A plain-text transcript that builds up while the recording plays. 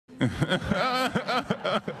If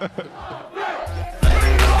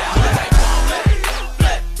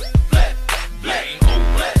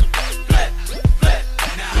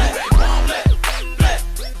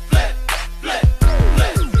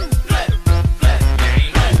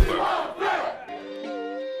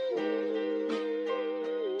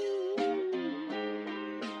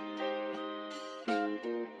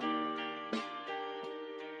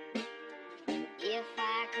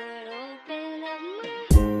I could open up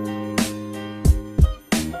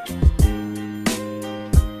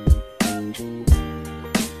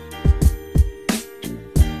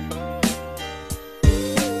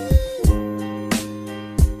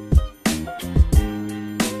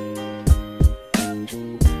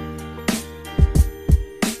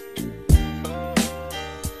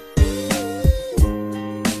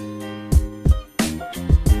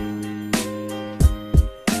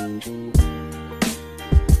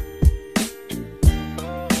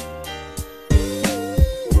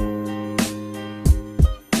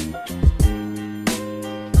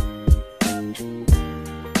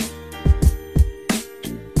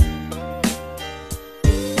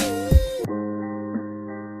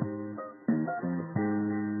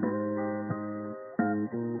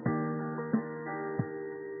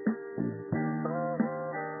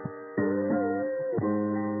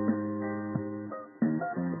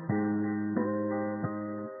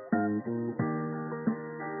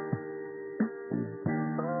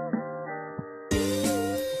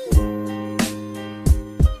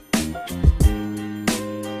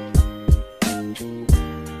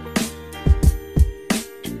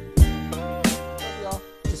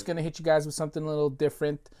gonna hit you guys with something a little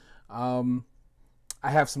different. I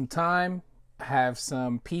have some time, I have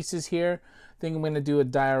some pieces here. I think I'm gonna do a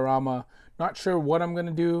diorama. Not sure what I'm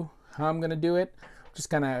gonna do, how I'm gonna do it. Just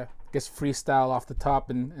kind of guess freestyle off the top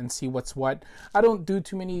and see what's what. I don't do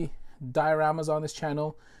too many dioramas on this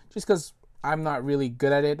channel just because I'm not really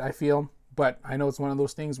good at it, I feel. But I know it's one of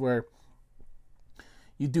those things where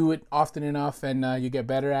you do it often enough and you get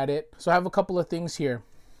better at it. So I have a couple of things here.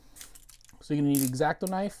 So you're gonna need an X-Acto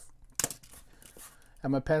knife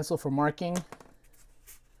and my pencil for marking.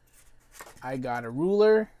 I got a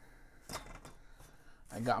ruler.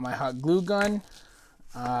 I got my hot glue gun.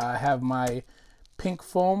 I have my pink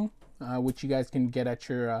foam, which you guys can get at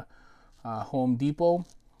your Home Depot.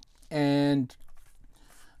 And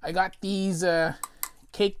I got these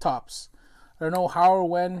cake tops. I don't know how or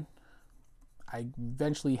when I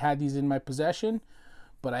eventually had these in my possession,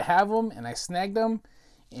 but I have them and I snagged them.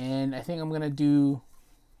 And I think I'm gonna do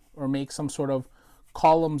or make some sort of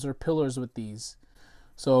columns or pillars with these.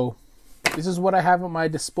 So this is what I have at my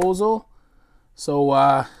disposal. So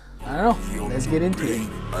I don't know, let's get into it.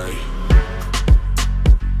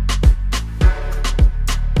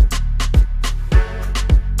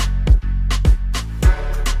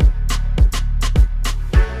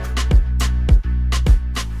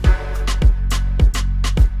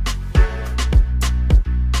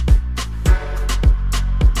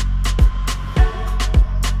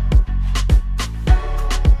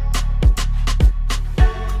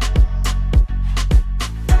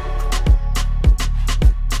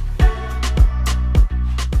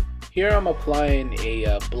 Here I'm applying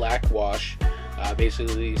a black wash.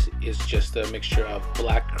 Basically is just a mixture of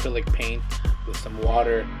black acrylic paint with some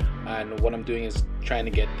water, and what I'm doing is trying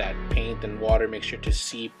to get that paint and water mixture to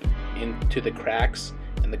seep into the cracks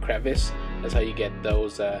and the crevice. That's how you get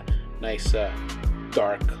those nice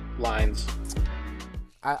dark lines.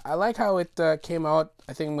 I like how it came out.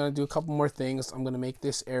 I think I'm going to do a couple more things. I'm going to make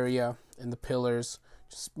this area and the pillars,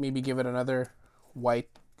 just maybe give it another white,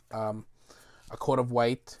 a coat of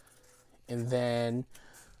white. And then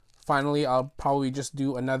finally, I'll probably just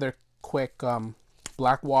do another quick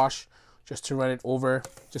black wash just to run it over,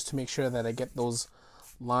 just to make sure that I get those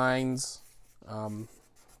lines,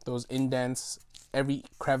 those indents, every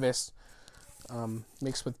crevice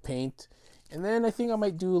mixed with paint. And then I think I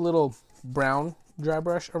might do a little brown dry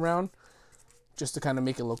brush around just to kind of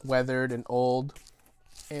make it look weathered and old.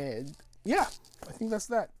 And yeah, I think that's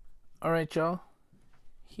that. All right, y'all.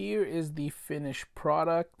 Here is the finished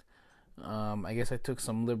product. I guess I took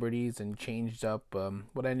some liberties and changed up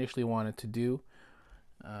what I initially wanted to do.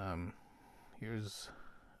 Here's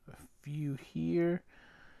a few here.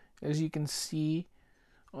 As you can see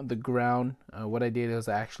on the ground, what I did is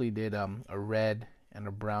I actually did a red and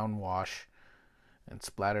a brown wash and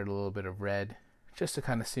splattered a little bit of red just to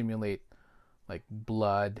kind of simulate like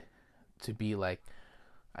blood, to be like,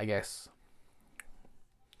 I guess,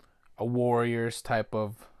 a warrior's type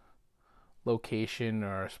of location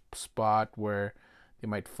or a spot where they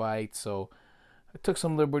might fight. So I took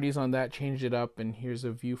some liberties on that, changed it up, and here's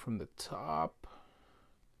a view from the top.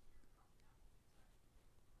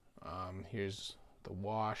 Here's the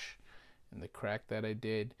wash and the crack that I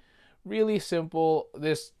did. Really simple.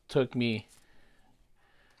 This took me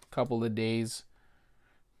a couple of days,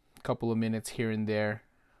 a couple of minutes here and there,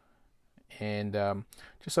 and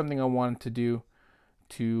just something I wanted to do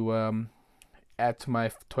to add to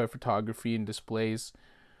my toy photography and displays.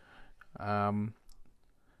 The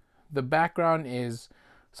background is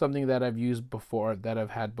something that I've used before, that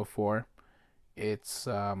I've had before. It's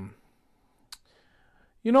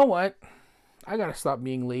you know what? I gotta stop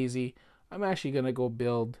being lazy. I'm actually gonna go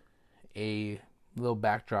build a little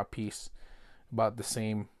backdrop piece about the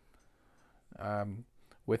same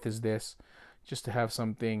width as this, just to have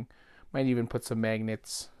something. Might even put some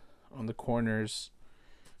magnets on the corners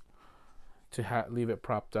to leave it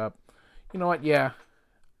propped up. You know what? Yeah,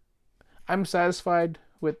 I'm satisfied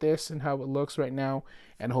with this and how it looks right now,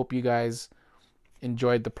 and hope you guys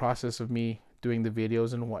enjoyed the process of me doing the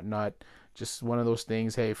videos and whatnot. Just one of those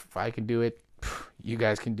things. Hey, if I can do it, you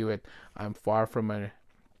guys can do it. I'm far from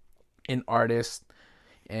an artist,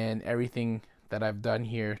 and everything that I've done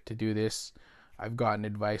here to do this, I've gotten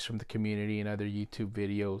advice from the community and other YouTube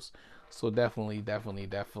videos. So definitely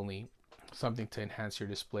something to enhance your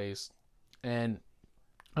displays. And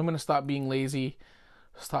I'm gonna stop being lazy,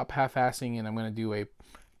 stop half-assing, and I'm gonna do a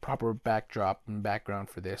proper backdrop and background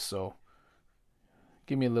for this. So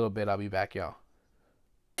give me a little bit, I'll be back, y'all.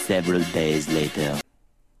 Several days later.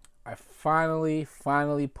 I finally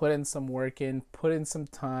put in some work in, put in some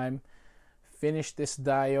time, finished this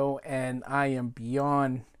dio, and I am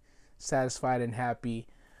beyond satisfied and happy.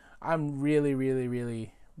 I'm really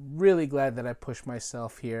glad that I pushed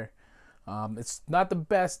myself here. It's not the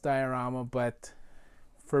best diorama, but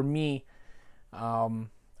for me,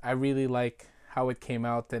 I really like how it came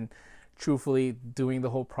out, and truthfully, doing the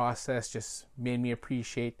whole process just made me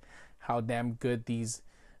appreciate how damn good these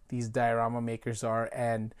diorama makers are.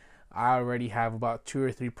 And I already have about 2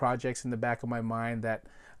 or 3 projects in the back of my mind that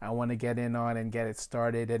I want to get in on and get it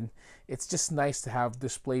started. And it's just nice to have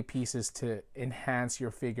display pieces to enhance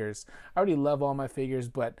your figures. I already love all my figures,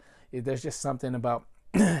 but there's just something about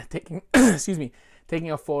taking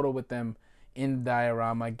taking a photo with them in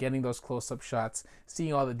diorama, getting those close-up shots,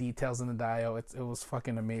 seeing all the details in the dio. It was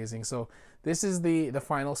fucking amazing. So this is the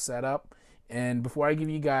final setup, and before I give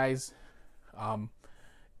you guys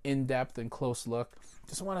in-depth and close look,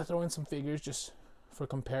 just want to throw in some figures just for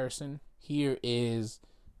comparison. Here is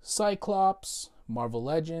Cyclops, Marvel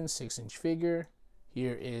Legends 6-inch figure.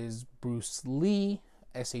 Here is Bruce Lee,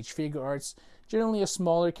 SH Figure Arts, generally a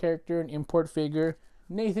smaller character, an import figure.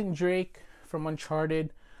 Nathan Drake from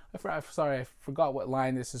Uncharted. I forgot what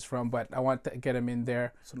line this is from, but I want to get him in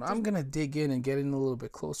there. So now I'm gonna dig in and get in a little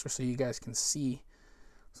bit closer so you guys can see.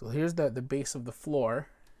 So here's the base of the floor.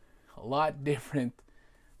 A lot different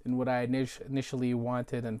than what I initially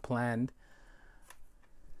wanted and planned.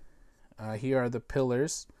 Here are the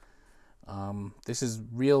pillars. This is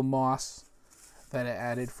real moss that I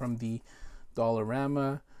added from the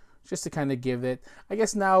Diorama, just to kind of give it, I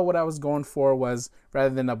guess now what I was going for was,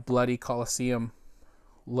 rather than a bloody Colosseum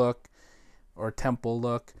look or temple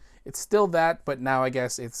look, it's still that, but now I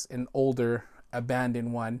guess it's an older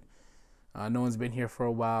abandoned one. No one's been here for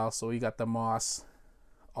a while, so we got the moss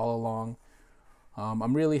all along.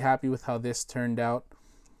 I'm really happy with how this turned out.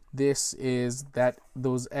 This is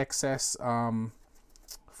those excess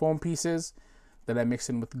foam pieces that I mixed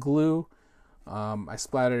in with glue. I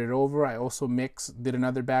splattered it over. I also did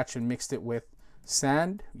another batch and mixed it with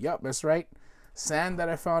sand. Yep, that's right, sand that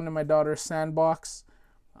I found in my daughter's sandbox.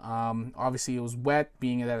 Obviously it was wet,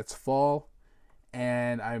 being that it's fall,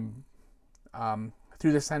 and I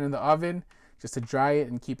threw the sand in the oven just to dry it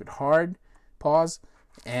and keep it hard.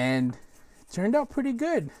 And it turned out pretty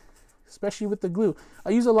good, especially with the glue.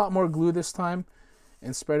 I used a lot more glue this time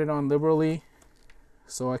and spread it on liberally,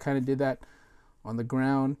 so I kind of did that on the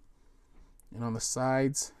ground and on the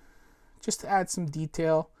sides just to add some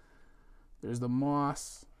detail. There's the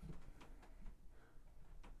moss.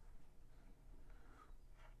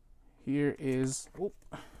 Here's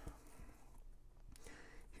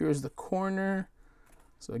the corner.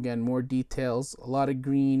 So again, more details, a lot of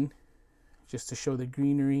green just to show the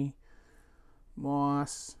greenery.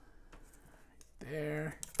 Moss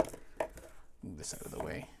there. Move this out of the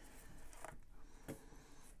way.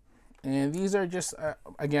 And these are just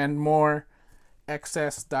again, more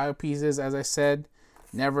excess dial pieces. As I said,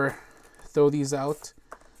 never throw these out,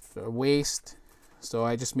 they're waste. So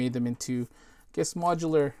I just made them into, I guess,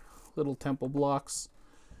 modular little temple blocks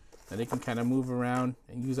that I can kind of move around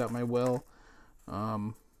and use at my will.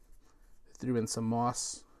 Threw in some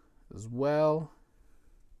moss as well.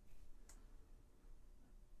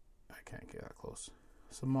 I can't get that close.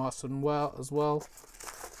 Some moss as well.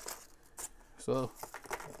 So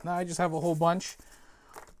now I just have a whole bunch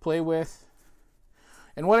to play with.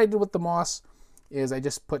 And what I did with the moss is I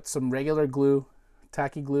just put some regular glue,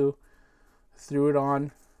 tacky glue, threw it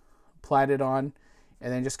on, applied it on,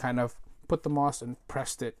 and then just kind of put the moss and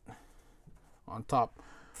pressed it on top.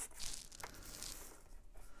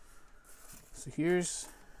 So here's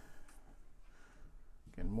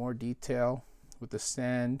again more detail with the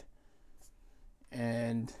sand,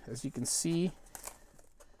 and as you can see,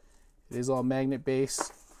 it is all magnet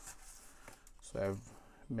base. So I have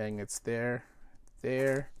magnets there,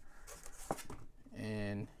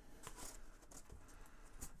 and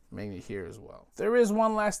magnet here as well. There is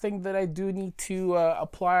one last thing that I do need to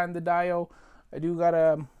apply on the dio. I do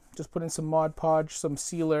gotta just put in some Mod Podge, some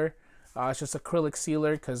sealer. It's just acrylic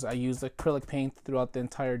sealer because I use acrylic paint throughout the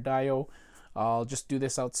entire dio. I'll just do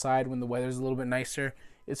this outside when the weather's a little bit nicer.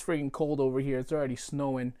 It's freaking cold over here. It's already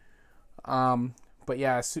snowing. But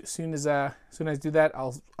yeah, as soon as I do that,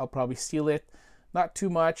 I'll probably seal it. Not too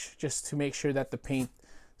much, just to make sure that the paint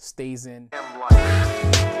stays in.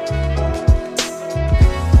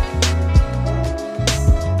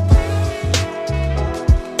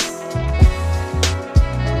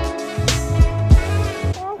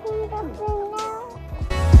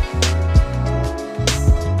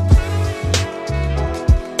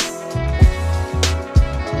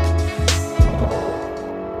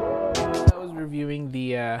 Reviewing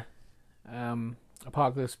the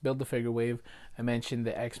Apocalypse Build-A-Figure wave, I mentioned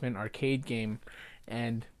the X-Men arcade game,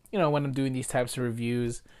 and you know, when I'm doing these types of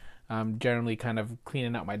reviews, I'm generally kind of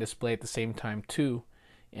cleaning out my display at the same time too,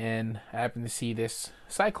 and I happened to see this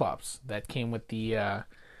Cyclops that came with the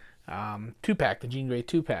 2-pack, the Jean Grey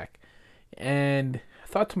 2-pack, and I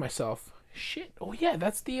thought to myself, shit, oh yeah,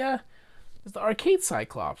 that's the arcade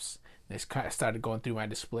Cyclops. And I kind of started going through my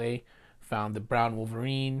display, found the brown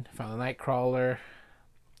Wolverine, found the Nightcrawler,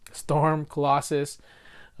 Storm, Colossus.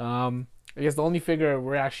 I guess the only figure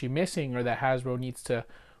we're actually missing, or that Hasbro needs to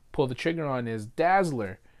pull the trigger on, is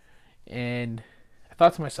Dazzler. And I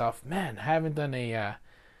thought to myself, man, I haven't done a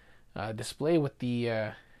display with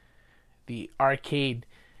the arcade.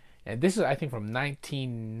 And this is, I think, from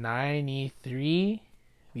 1993.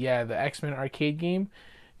 Yeah, the X-Men arcade game.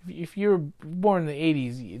 If you were born in the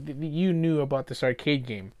 80s, you knew about this arcade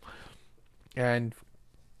game. And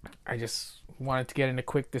I just wanted to get in a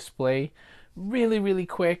quick display, really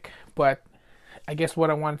quick, but I guess what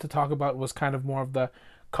I wanted to talk about was kind of more of the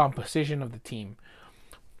composition of the team.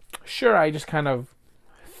 Sure, I just kind of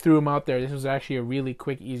threw them out there. This was actually a really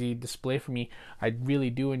quick, easy display for me. I really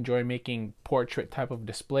do enjoy making portrait type of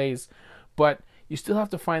displays, but you still have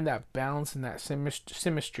to find that balance and that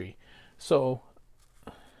symmetry. So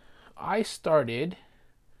I started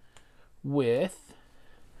with,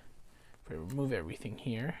 if I remove everything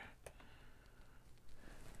here,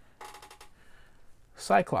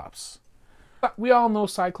 Cyclops. We all know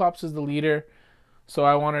Cyclops is the leader, so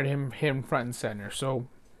I wanted him front and center. So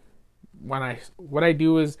what I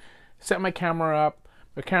do is set my camera up,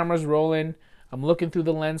 the camera's rolling, I'm looking through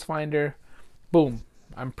the lens finder, boom,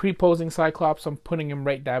 I'm pre-posing Cyclops, I'm putting him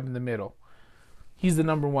right dab in the middle. He's the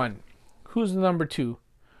number one. Who's the number two?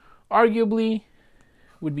 Arguably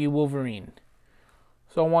would be Wolverine.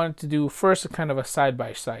 So I wanted to do first a kind of a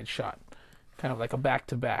side-by-side shot, kind of like a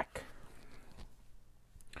back-to-back.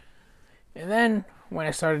 And then when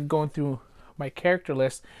I started going through my character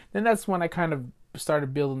list, then that's when I kind of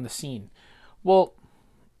started building the scene. Well,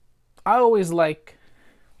 I always like,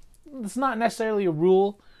 it's not necessarily a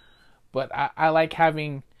rule, but I like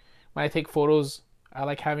having, when I take photos, I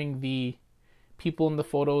like having the people in the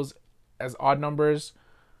photos as odd numbers.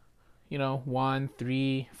 You know, 1,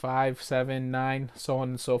 3, 5, 7, 9, so on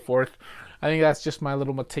and so forth. I think that's just my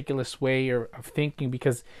little meticulous way of thinking,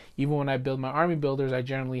 because even when I build my army builders, I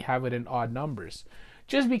generally have it in odd numbers.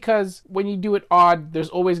 Just because when you do it odd, there's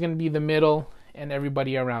always going to be the middle and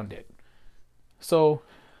everybody around it. So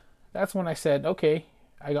that's when I said, okay,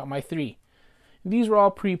 I got my 3. These were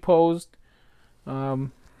all pre-posed. So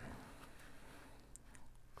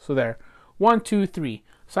there. 1, 2, 3.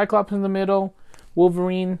 Cyclops in the middle,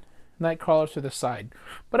 Wolverine, Nightcrawler to the side.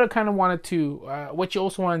 But I kind of wanted to, what you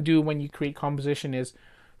also want to do when you create composition is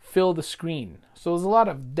fill the screen. So there's a lot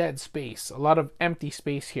of dead space, a lot of empty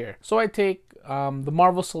space here. So I take the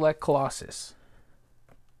Marvel Select Colossus,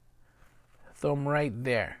 throw him right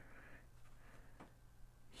there.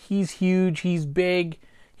 He's huge, he's big,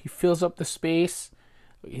 he fills up the space.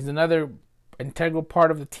 He's another integral part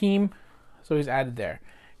of the team, so he's added there.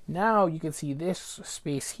 Now you can see this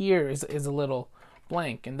space here is a little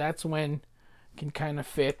blank, and that's when you can kind of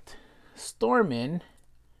fit Storm in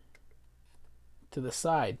to the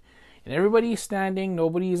side. And everybody's standing,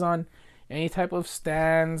 nobody's on any type of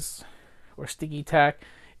stands or sticky tack.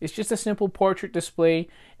 It's just a simple portrait display.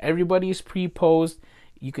 Everybody's pre-posed.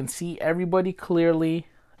 You can see everybody clearly,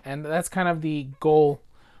 and that's kind of the goal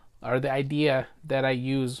or the idea that I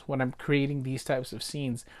use when I'm creating these types of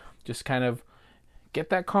scenes. Just kind of get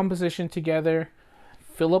that composition together,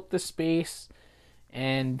 fill up the space,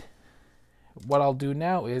 and what I'll do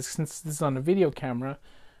now is, since this is on a video camera,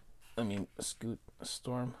 let me scoot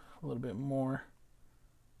Storm a little bit more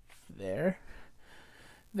there.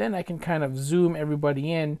 Then I can kind of zoom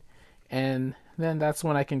everybody in, and then that's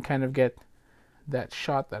when I can kind of get that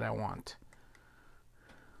shot that I want.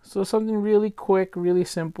 So something really quick, really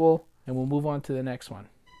simple, and we'll move on to the next one.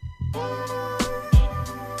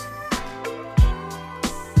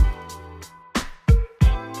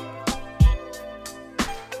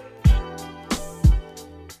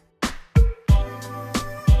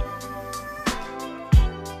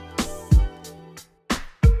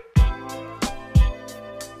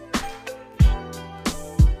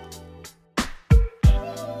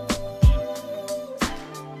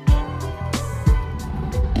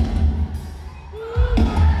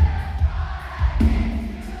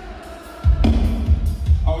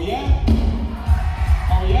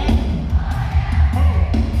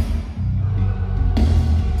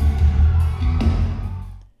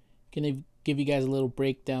 Gonna give you guys a little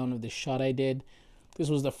breakdown of the shot I did. This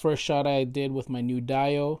was the first shot I did with my new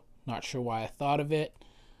Dio. Not sure why I thought of it,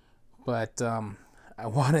 but I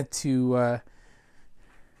wanted to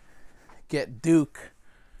get Duke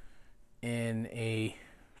in a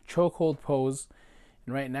chokehold pose,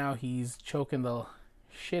 and right now he's choking the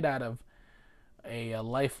shit out of a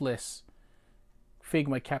lifeless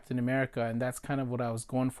Figma Captain America, and that's kind of what I was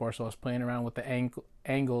going for. So I was playing around with the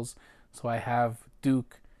angles, so I have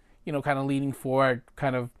Duke, you know, kind of leaning forward,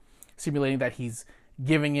 kind of simulating that he's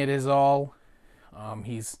giving it his all.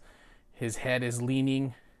 His head is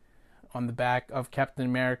leaning on the back of Captain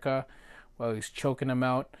America while he's choking him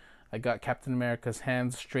out. I got Captain America's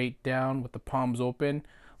hands straight down with the palms open,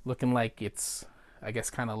 looking like it's, I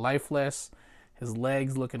guess, kind of lifeless. His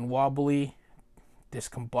legs looking wobbly,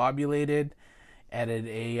 discombobulated. Added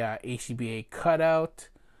a ACBA cutout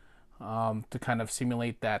to kind of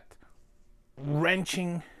simulate that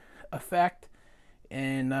wrenching effect,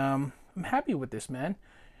 and I'm happy with this, man.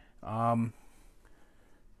 The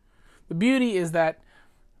beauty is that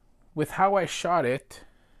with how I shot it,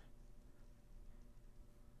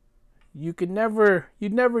 you'd never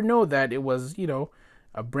know that it was, you know,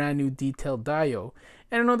 a brand new detailed Dio.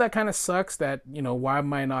 And I know that kind of sucks that, you know, why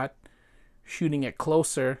am I not shooting it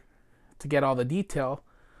closer to get all the detail?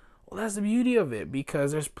 Well, that's the beauty of it,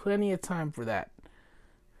 because there's plenty of time for that.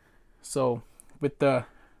 So with the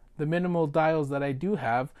minimal dials that I do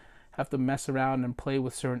have to mess around and play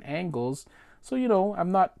with certain angles. So, you know,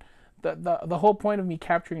 I'm not, the whole point of me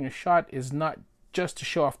capturing a shot is not just to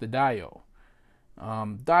show off the Dio.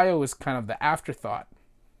 Dio is kind of the afterthought.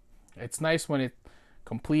 It's nice when it's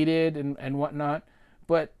completed and whatnot,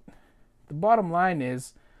 but the bottom line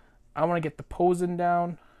is I want to get the posing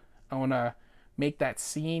down. I want to make that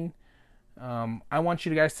scene. I want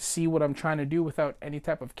you guys to see what I'm trying to do without any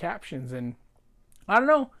type of captions, and I don't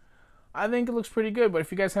know, I think it looks pretty good. But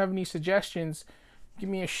if you guys have any suggestions, give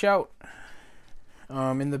me a shout.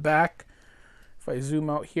 In the back, if I zoom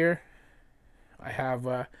out here, I have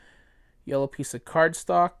a yellow piece of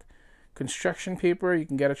cardstock, construction paper you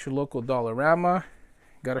can get at your local Dollarama.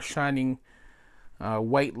 Got a shining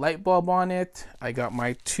white light bulb on it. I got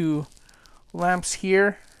my 2 lamps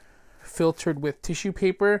here, filtered with tissue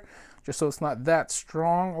paper, just so it's not that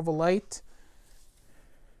strong of a light.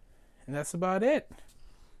 And that's about it.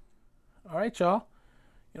 All right, y'all.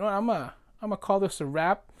 You know what? I'm gonna call this a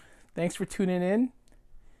wrap. Thanks for tuning in.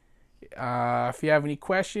 If you have any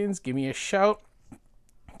questions, give me a shout.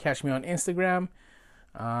 Catch me on Instagram,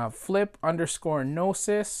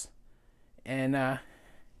 flip_gnosis, and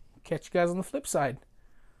catch you guys on the flip side.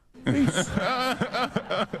 Peace.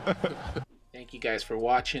 Thank you guys for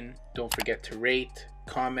watching. Don't forget to rate,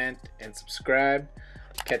 comment, and subscribe.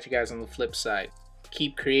 Catch you guys on the flip side.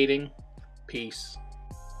 Keep creating. Peace.